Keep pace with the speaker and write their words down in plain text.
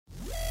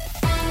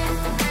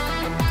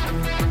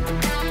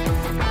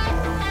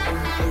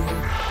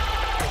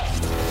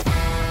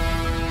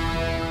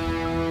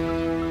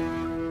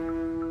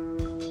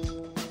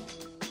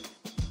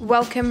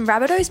Welcome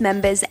Rabbitohs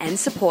members and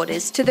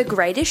supporters to the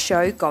greatest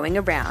show going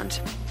around.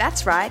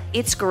 That's right,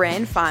 it's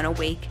Grand Final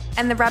week,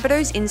 and the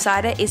Rabbitohs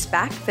Insider is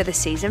back for the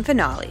season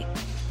finale.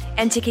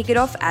 And to kick it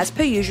off as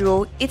per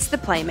usual, it's the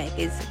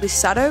Playmakers with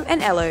Sutto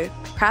and Ello,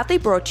 proudly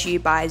brought to you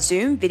by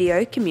Zoom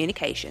Video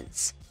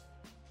Communications.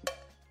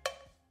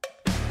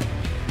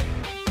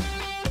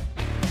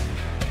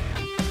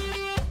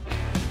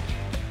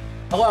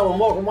 Hello and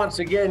welcome once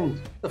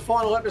again to the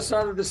final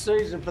episode of the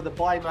season for the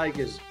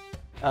Playmakers.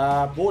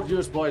 Brought to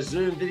us by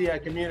Zoom Video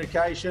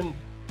Communication,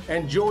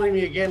 and joining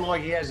me again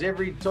like he has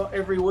every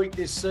week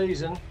this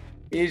season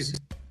is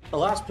the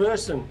last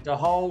person to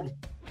hold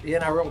the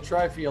NRL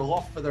trophy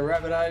aloft for the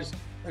Rabbitohs,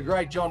 the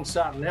great John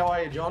Sutton. How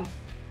are you, John?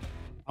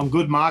 I'm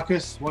good,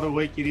 Marcus. What a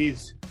week it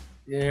is.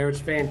 Yeah, it's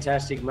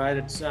fantastic, mate.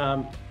 It's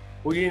well,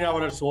 you know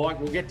what it's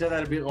like. We'll get to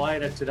that a bit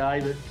later today,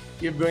 but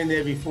you've been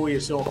there before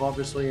yourself,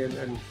 obviously,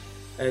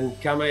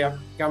 and come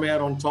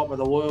out on top of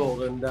the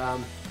world.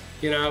 And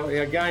you know,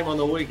 our game on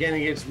the weekend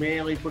against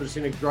Manly put us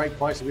in a great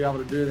place to be able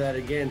to do that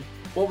again.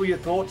 What were your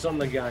thoughts on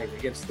the game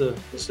against the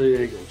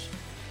Sea Eagles?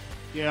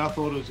 Yeah, I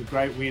thought it was a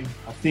great win.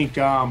 I think,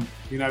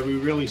 you know, we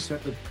really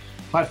set the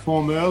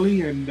platform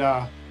early and,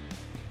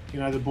 you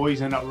know, the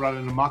boys ended up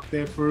running amok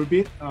there for a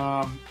bit.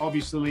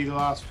 Obviously, the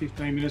last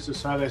 15 minutes or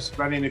so, they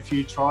ran in a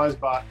few tries,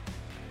 but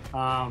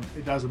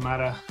it doesn't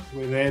matter.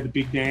 We're there, the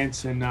big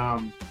dance, and,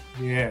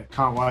 yeah,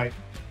 can't wait.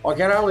 I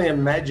can only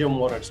imagine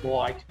what it's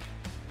like.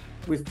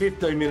 With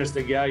 15 minutes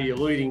to go, you're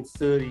leading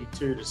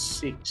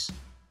 32-6.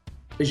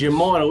 Is your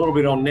mind a little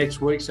bit on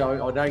next week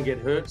so I don't get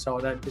hurt, so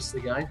I don't miss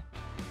the game?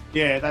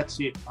 Yeah, that's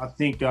it. I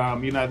think, you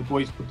know, the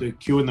boys put the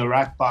cue in the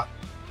rack, but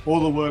all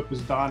the work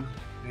was done.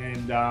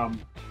 And,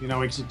 you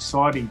know, it's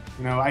exciting.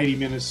 You know, 80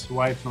 minutes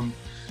away from,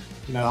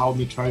 you know,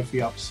 holding the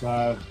trophy up.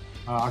 So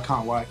I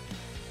can't wait.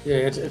 Yeah,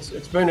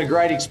 it's been a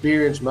great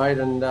experience, mate.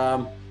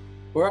 And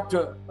we're up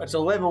to, it's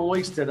 11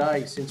 weeks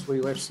today since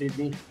we left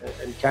Sydney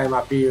and came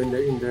up here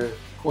into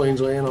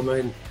Queensland. I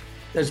mean,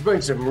 there's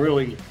been some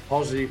really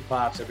positive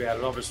parts about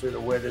it. Obviously,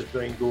 the weather's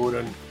been good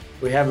and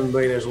we haven't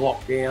been as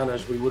locked down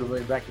as we would have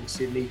been back in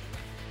Sydney.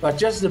 But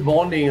just the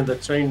bonding of the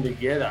team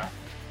together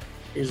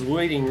is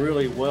leading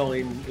really well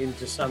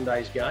into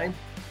Sunday's game.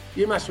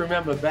 You must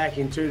remember back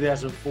in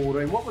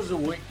 2014, what was the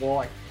week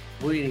like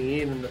leading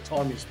in and the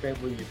time you spent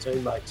with your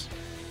teammates?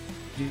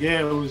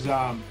 Yeah, it was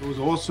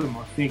awesome.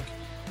 I think,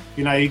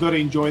 you know, you got to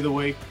enjoy the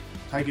week,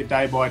 take it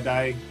day by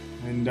day.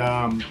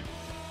 And,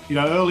 you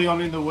know, early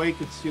on in the week,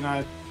 it's, you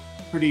know,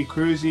 pretty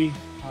cruisy.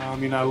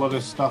 You know, a lot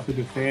of stuff with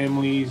the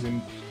families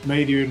and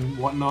media and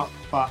whatnot.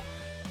 But,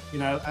 you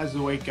know, as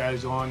the week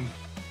goes on,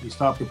 you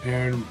start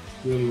preparing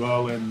really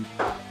well. And,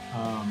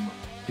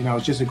 you know,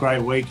 it's just a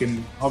great week.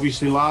 And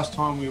obviously last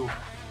time we were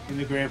in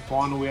the grand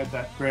final, we had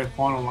that grand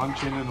final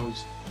luncheon, and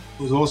it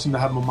was awesome to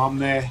have my mum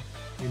there.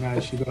 You know,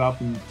 she got up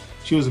and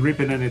she was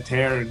ripping and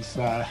tearing.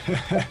 So,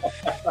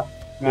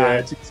 no,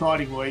 it's an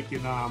exciting week.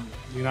 And,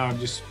 you know, I'm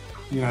just,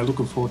 you know,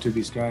 looking forward to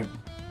this game.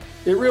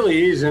 It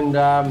really is, and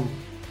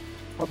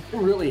I've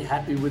been really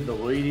happy with the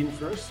lead-in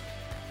for us.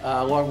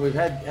 Like we've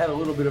had a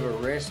little bit of a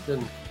rest,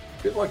 and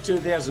a bit like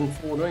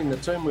 2014, the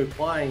team we're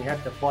playing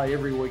had to play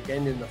every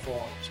weekend in the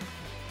finals.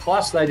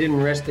 Plus, they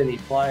didn't rest any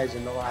players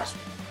in the last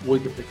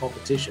week of the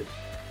competition.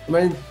 I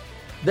mean,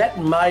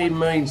 that may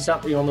mean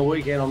something on the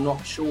weekend, I'm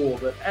not sure,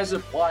 but as a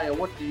player,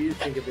 what do you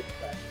think about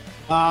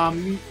that?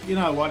 You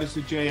know what, it's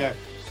a GF,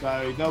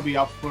 so they'll be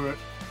up for it.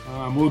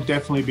 We'll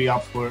definitely be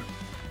up for it.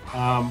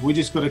 We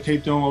just got to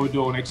keep doing what we're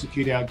doing,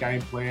 execute our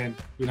game plan,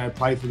 you know,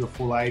 play for the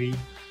full 80.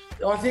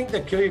 I think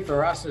the key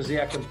for us is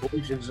our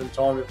completions and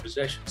time of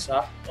possession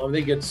stuff. I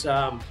think it's,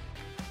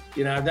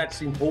 you know,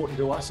 that's important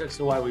to us. That's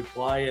the way we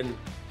play. And,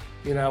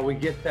 you know, we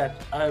get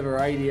that over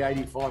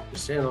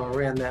 80-85% or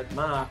around that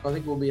mark, I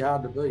think we'll be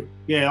hard to beat.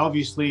 Yeah,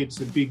 obviously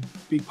it's a big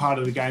part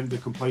of the game, the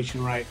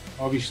completion rate.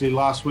 Obviously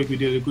last week we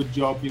did a good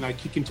job, you know,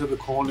 kicking to the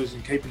corners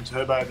and keeping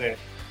Turbo there.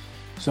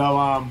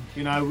 So,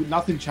 you know,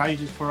 nothing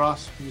changes for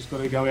us. We just got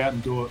to go out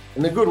and do it.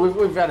 And the good,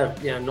 we've had a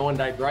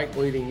 9-day break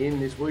leading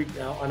in this week.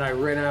 I know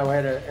Reno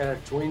had a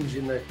twinge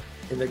in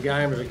the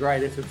game. It was a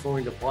great effort for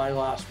him to play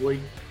last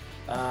week.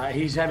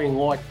 He's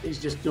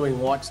just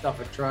doing light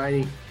stuff at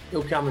training.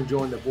 He'll come and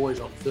join the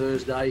boys on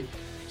Thursday.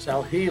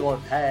 So he'll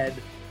have had,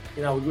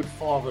 you know, a good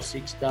 5 or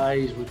 6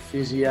 days with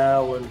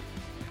physio and,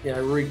 you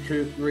know,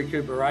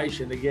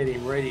 recuperation to get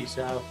him ready.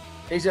 So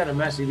he's had a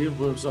massive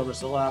influence on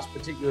us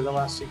particularly the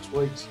last 6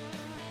 weeks.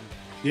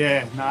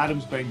 Yeah, no,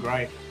 Adam's been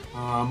great.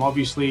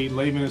 Obviously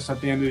leaving us at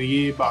the end of the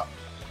year, but,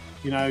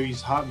 you know,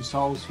 his heart and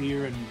soul's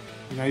here, and,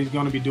 you know, he's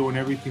going to be doing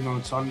everything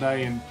on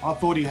Sunday. And I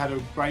thought he had a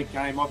great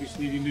game.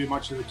 Obviously he didn't do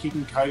much of the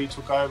kicking. Cody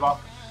took over,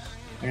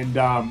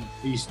 and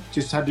he's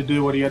just had to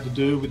do what he had to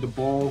do with the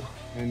ball.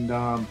 And,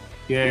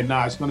 yeah,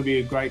 no, it's going to be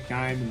a great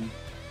game, and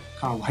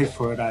can't wait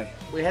for it, eh?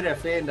 We had our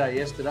fan day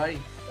yesterday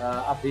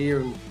up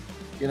here, and,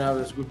 you know,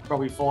 there's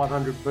probably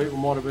 500 people,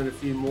 might have been a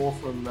few more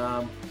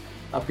from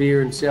up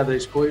here in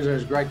southeast Queensland.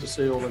 It's great to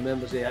see all the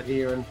members out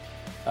here, and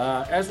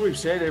as we've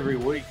said every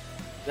week,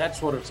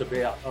 that's what it's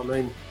about. I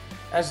mean,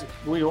 as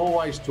we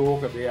always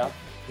talk about,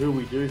 who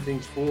we do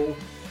things for.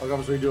 Like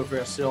obviously we do it for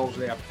ourselves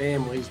and our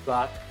families,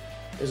 but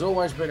there's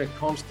always been a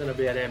constant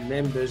about our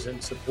members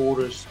and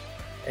supporters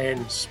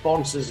and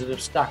sponsors that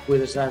have stuck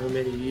with us over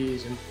many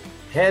years. And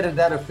how did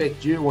that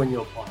affect you when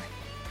you're playing?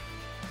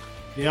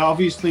 Yeah,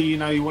 obviously,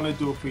 you want to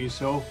do it for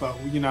yourself, but,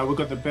 we've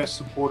got the best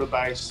supporter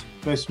base,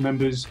 best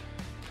members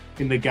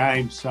in the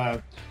game.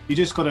 So you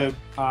just got to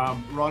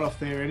ride off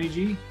their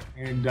energy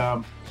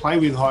and play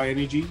with high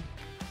energy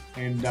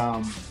and,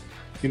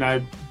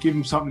 give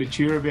them something to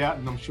cheer about,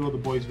 and I'm sure the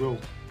boys will.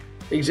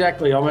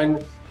 Exactly. I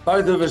mean,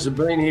 both of us have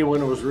been here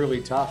when it was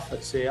really tough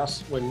at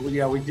South, when we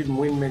didn't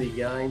win many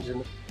games,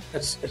 and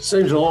it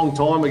seems a long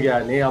time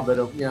ago now, but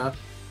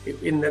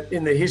in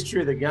the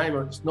history of the game,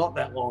 it's not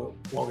that long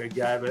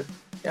ago. But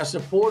our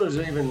supporters,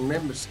 even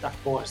members, stuck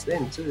by us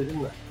then too,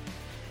 didn't they?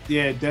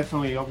 Yeah,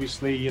 definitely.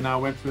 Obviously, I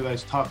went through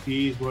those tough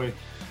years where,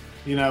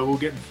 we were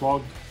getting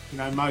flogged,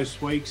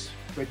 most weeks,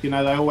 but they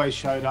always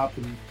showed up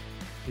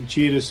and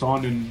cheered us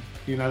on, and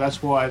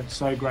that's why it's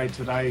so great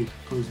today,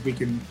 because we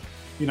can.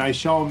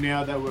 Show them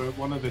now that we're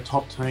one of the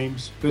top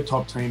teams, and,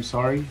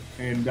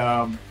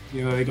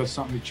 they got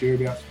something to cheer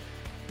about.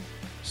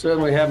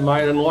 Certainly have,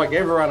 mate. And like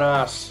everyone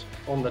asks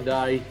on the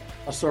day,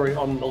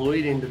 on the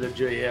lead into the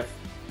GF,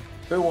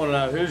 who want to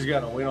know who's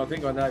going to win? I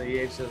think I know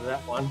the answer to that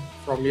one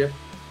from you.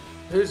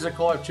 Who's the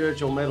Clive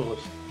Churchill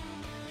medalist?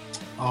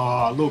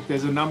 Oh, look,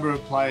 there's a number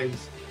of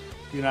players,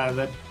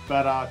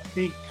 but I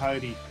think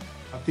Cody.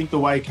 I think the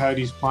way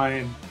Cody's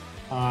playing,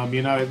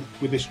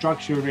 with the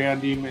structure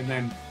around him, and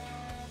then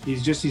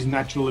his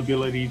natural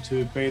ability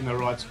to be in the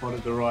right spot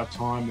at the right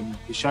time, and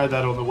he showed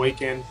that on the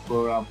weekend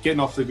for getting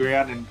off the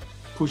ground and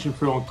pushing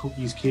through on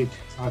Cookie's kick.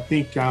 I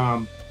think,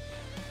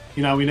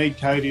 we need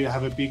Cody to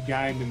have a big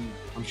game, and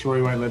I'm sure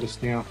he won't let us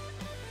down.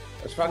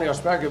 It's funny, I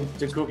spoke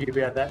to Cookie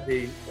about that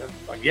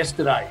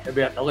yesterday,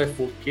 about the left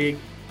foot kick.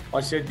 I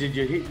said, did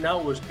you hit? No,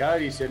 it was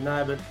Cody. He said,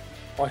 no, but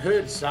I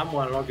heard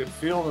someone and I could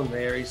feel them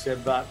there. He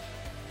said, but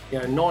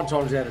 9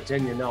 times out of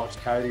 10, it's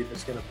Cody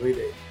that's going to be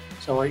there.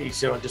 So he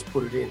said, I just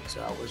put it in.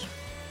 So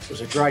it was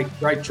a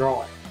great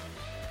try.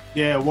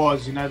 Yeah, it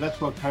was.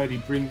 That's what Cody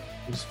brings.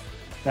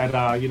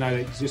 That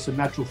he's just a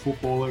natural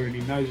footballer and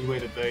he knows where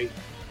to be.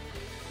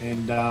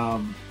 And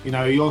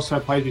he also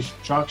plays with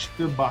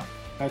structure, but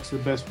that's the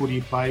best footy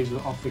he plays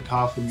off the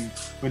cuff. And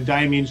when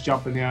Damien's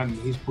jumping out and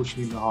he's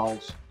pushing in the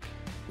holes.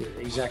 Yeah,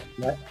 exactly,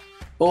 mate.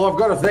 Well, I've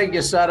got to thank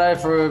you, Sato,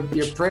 for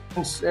your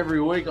presence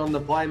every week on The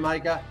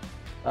Playmaker.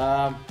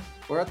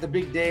 We're at the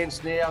big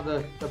dance now,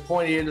 the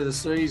pointy end of the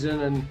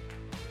season, and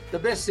the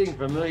best thing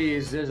for me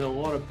is there's a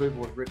lot of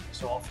people who've written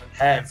us off and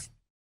have,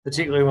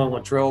 particularly when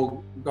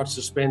Latrell got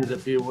suspended a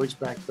few weeks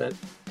back, but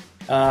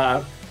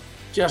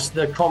just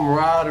the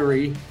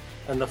camaraderie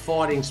and the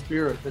fighting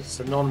spirit that's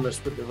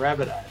synonymous with the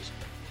Rabbitohs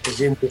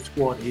is in the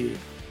squad here.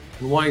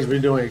 And Wayne's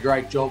been doing a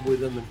great job with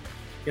them,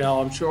 and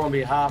I'm sure on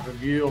behalf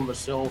of you and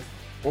myself,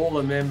 all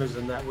the members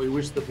and that, we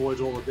wish the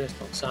boys all the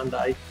best on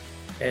Sunday,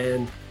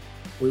 and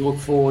we look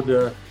forward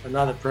to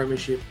another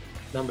premiership,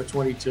 number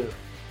 22.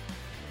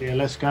 Yeah,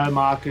 let's go,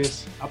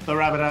 Marcus. Up the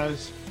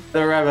Rabbitohs. The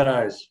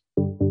Rabbitohs.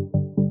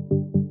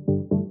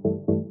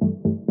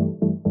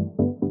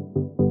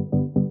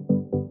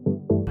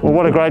 Well,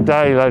 what a great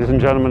day, ladies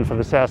and gentlemen, for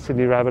the South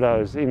Sydney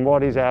Rabbitohs in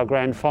what is our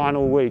grand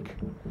final week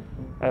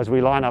as we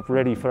line up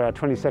ready for our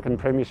 22nd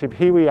premiership.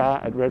 Here we are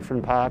at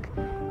Redfern Park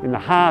in the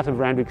heart of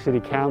Randwick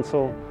City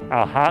Council,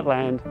 our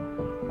heartland,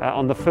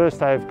 on the first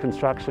day of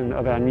construction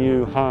of our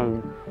new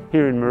home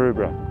here in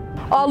Maroubra.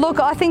 Oh look,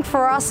 I think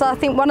for us,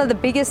 one of the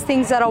biggest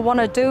things that I want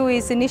to do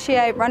is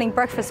initiate running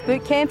breakfast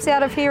boot camps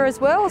out of here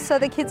as well, so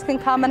the kids can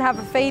come and have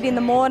a feed in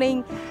the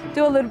morning,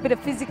 do a little bit of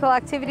physical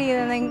activity,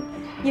 and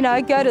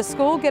then go to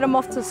school, get them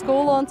off to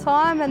school on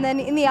time, and then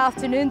in the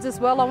afternoons as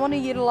well, I want to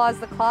utilise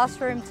the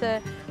classroom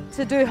to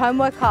do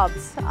homework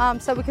hubs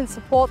so we can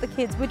support the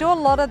kids. We do a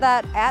lot of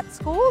that at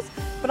schools,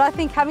 but I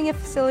think having a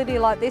facility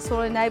like this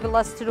will enable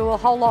us to do a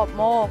whole lot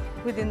more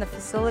within the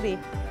facility.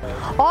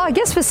 I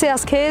guess for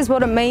South Cares,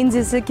 what it means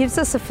is it gives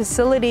us a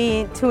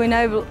facility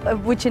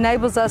which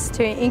enables us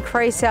to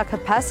increase our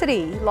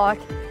capacity.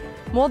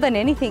 More than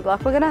anything, we're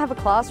going to have a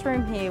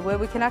classroom here where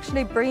we can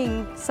actually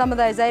bring some of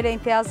those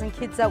 18,000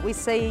 kids that we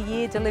see a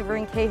year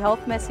delivering key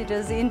health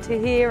messages into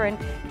here and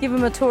give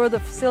them a tour of the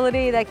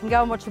facility. They can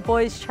go and watch the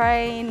boys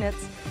train.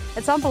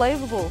 It's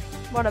unbelievable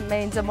what it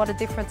means and what a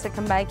difference it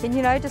can make. And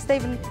just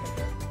even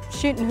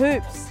shooting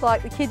hoops,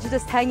 the kids are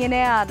just hanging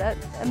out.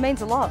 It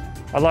means a lot.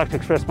 I'd like to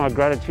express my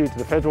gratitude to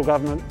the federal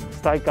government,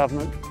 state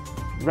government,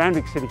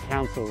 Randwick City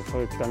Council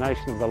for its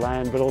donation of the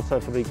land, but also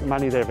for the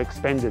money they've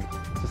expended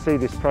to see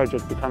this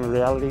project become a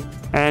reality.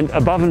 And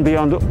above and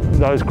beyond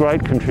those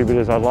great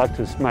contributors, I'd like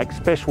to make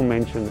special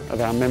mention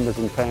of our members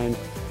and fans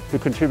who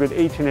contribute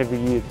each and every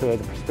year to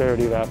the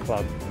prosperity of our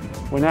club.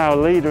 We're now a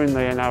leader in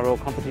the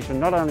NRL competition,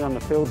 not only on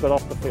the field, but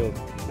off the field.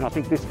 And I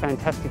think this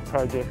fantastic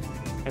project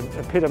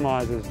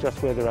epitomises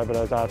just where the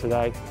Rabbitohs are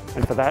today,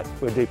 and for that,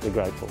 we're deeply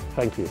grateful.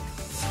 Thank you.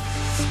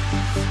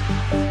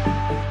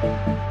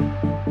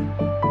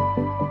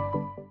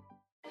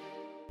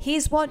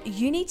 Here's what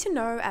you need to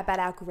know about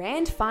our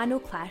grand final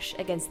clash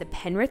against the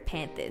Penrith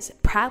Panthers,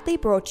 proudly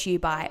brought to you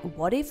by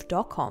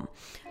whatif.com,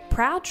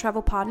 proud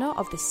travel partner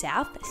of the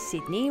South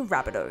Sydney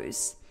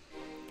Rabbitohs.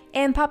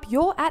 Amp up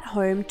your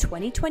at-home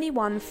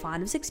 2021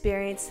 finals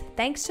experience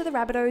thanks to the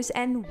Rabbitohs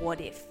and What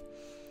If.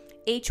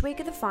 Each week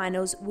of the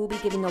finals, we'll be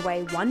giving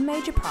away one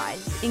major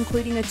prize,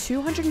 including a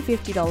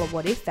 $250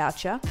 What If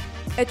voucher,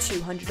 a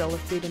 $200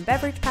 food and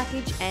beverage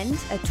package, and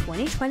a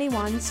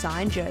 2021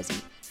 signed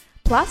jersey.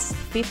 Plus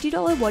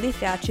 $50 What If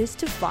vouchers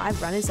to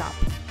 5 runners-up.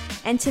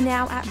 Enter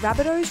now at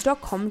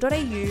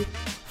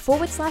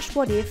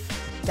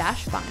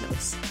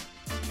rabbitohs.com.au/whatif-finals.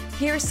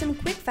 Here are some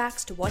quick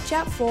facts to watch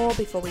out for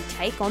before we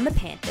take on the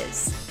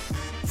Panthers.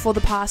 For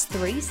the past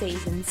 3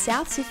 seasons,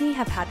 South Sydney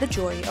have had the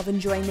joy of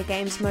enjoying the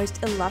game's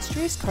most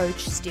illustrious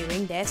coach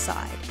steering their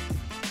side.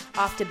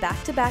 After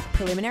back-to-back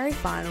preliminary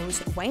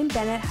finals, Wayne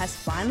Bennett has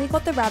finally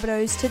got the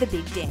Rabbitohs to the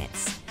big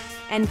dance,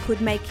 and could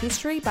make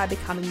history by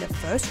becoming the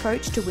first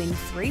coach to win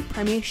 3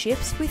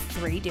 premierships with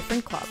 3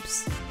 different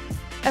clubs.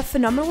 A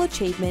phenomenal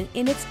achievement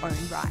in its own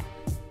right.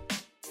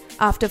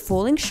 After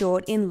falling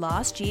short in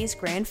last year's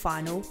grand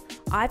final,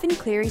 Ivan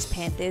Cleary's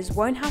Panthers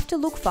won't have to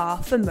look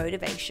far for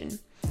motivation.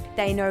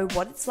 They know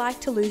what it's like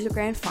to lose a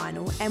grand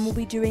final and will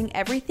be doing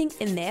everything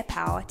in their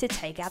power to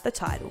take out the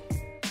title.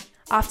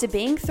 After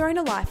being thrown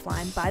a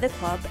lifeline by the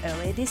club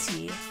earlier this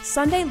year,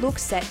 Sunday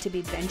looks set to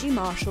be Benji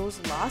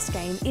Marshall's last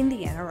game in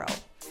the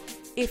NRL.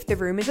 If the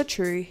rumours are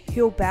true,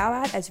 he'll bow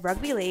out as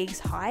Rugby League's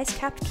highest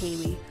capped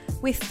Kiwi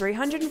with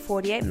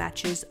 348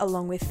 matches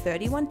along with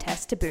 31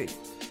 tests to boot.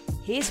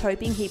 Here's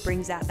hoping he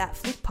brings out that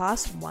flick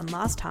pass one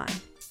last time.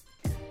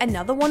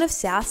 Another one of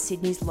South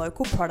Sydney's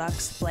local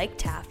products, Blake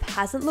Taaffe,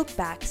 hasn't looked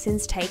back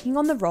since taking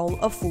on the role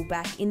of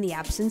fullback in the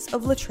absence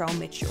of Latrell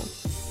Mitchell.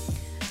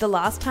 The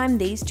last time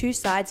these two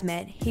sides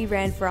met, he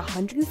ran for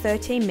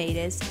 113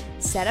 metres,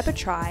 set up a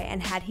try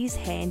and had his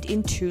hand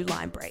in 2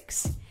 line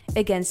breaks.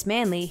 Against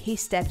Manly, he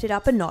stepped it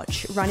up a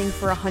notch, running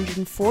for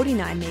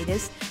 149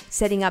 metres,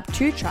 setting up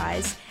 2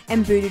 tries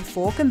and booted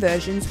 4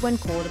 conversions when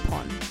called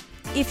upon.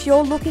 If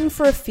you're looking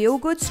for a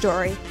feel-good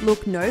story,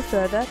 look no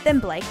further than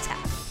Blake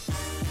Taaffe.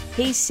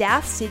 He's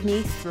South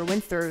Sydney through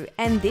and through,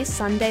 and this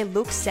Sunday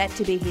looks set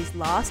to be his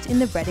last in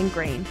the red and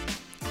green.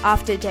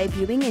 After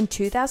debuting in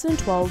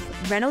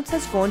 2012, Reynolds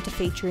has gone to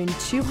feature in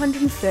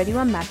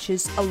 231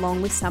 matches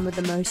along with some of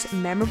the most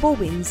memorable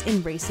wins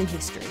in recent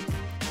history.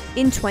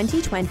 In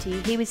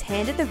 2020, he was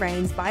handed the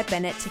reins by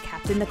Bennett to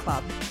captain the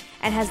club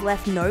and has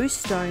left no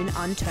stone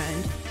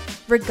unturned.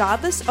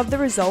 Regardless of the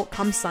result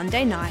come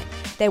Sunday night,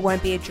 there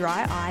won't be a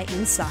dry eye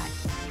in sight.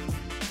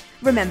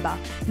 Remember,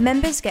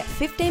 members get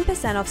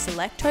 15% off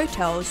select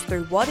hotels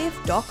through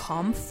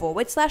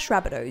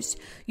whatif.com/Rabbitohs.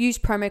 Use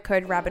promo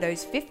code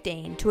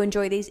Rabbitohs15 to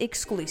enjoy these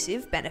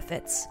exclusive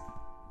benefits.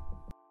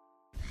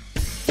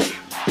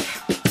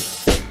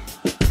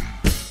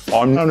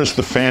 I'm known as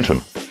the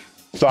Phantom.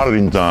 Started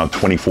in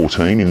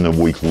 2014 in the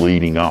week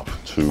leading up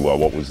to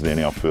what was then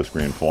our first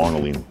grand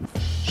final in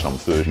some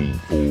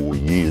 34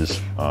 years.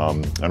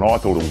 And I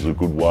thought it was a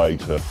good way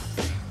to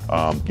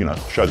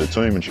show the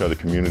team and show the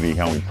community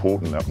how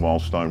important that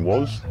milestone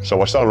was.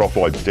 So I started off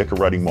by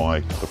decorating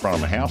the front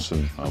of my house,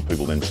 and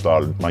people then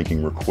started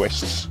making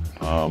requests.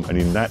 And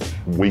in that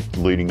week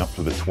leading up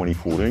to the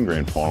 2014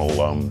 grand final,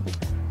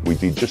 we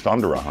did just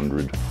under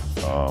 100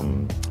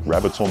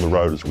 rabbits on the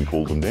road, as we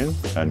called them then,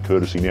 and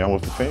courtesy now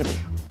of the Phantom.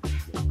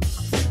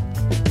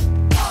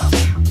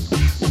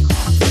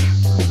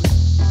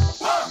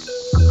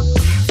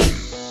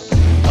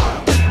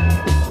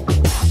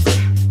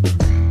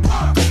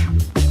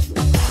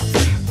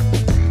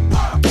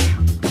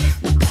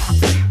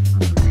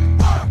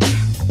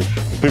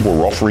 People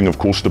were offering, of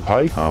course, to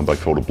pay. They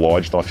felt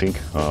obliged, I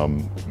think,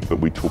 but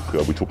we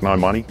took no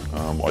money.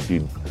 I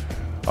did,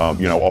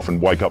 often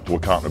wake up to a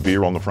carton of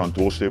beer on the front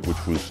doorstep, which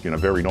was,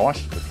 very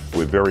nice.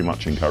 We're very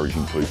much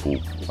encouraging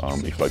people,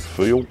 if they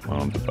feel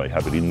that they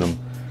have it in them,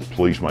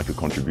 please make a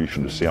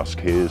contribution to South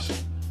Cares.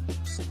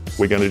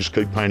 We're going to just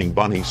keep painting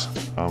bunnies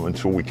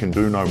until we can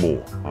do no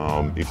more.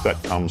 If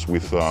that comes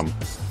with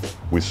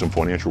some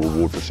financial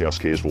reward for South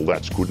Cares, well,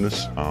 that's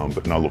goodness.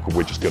 But no, look,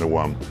 we're just going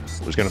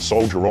to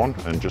soldier on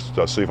and just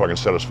see if I can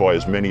satisfy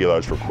as many of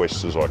those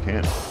requests as I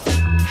can.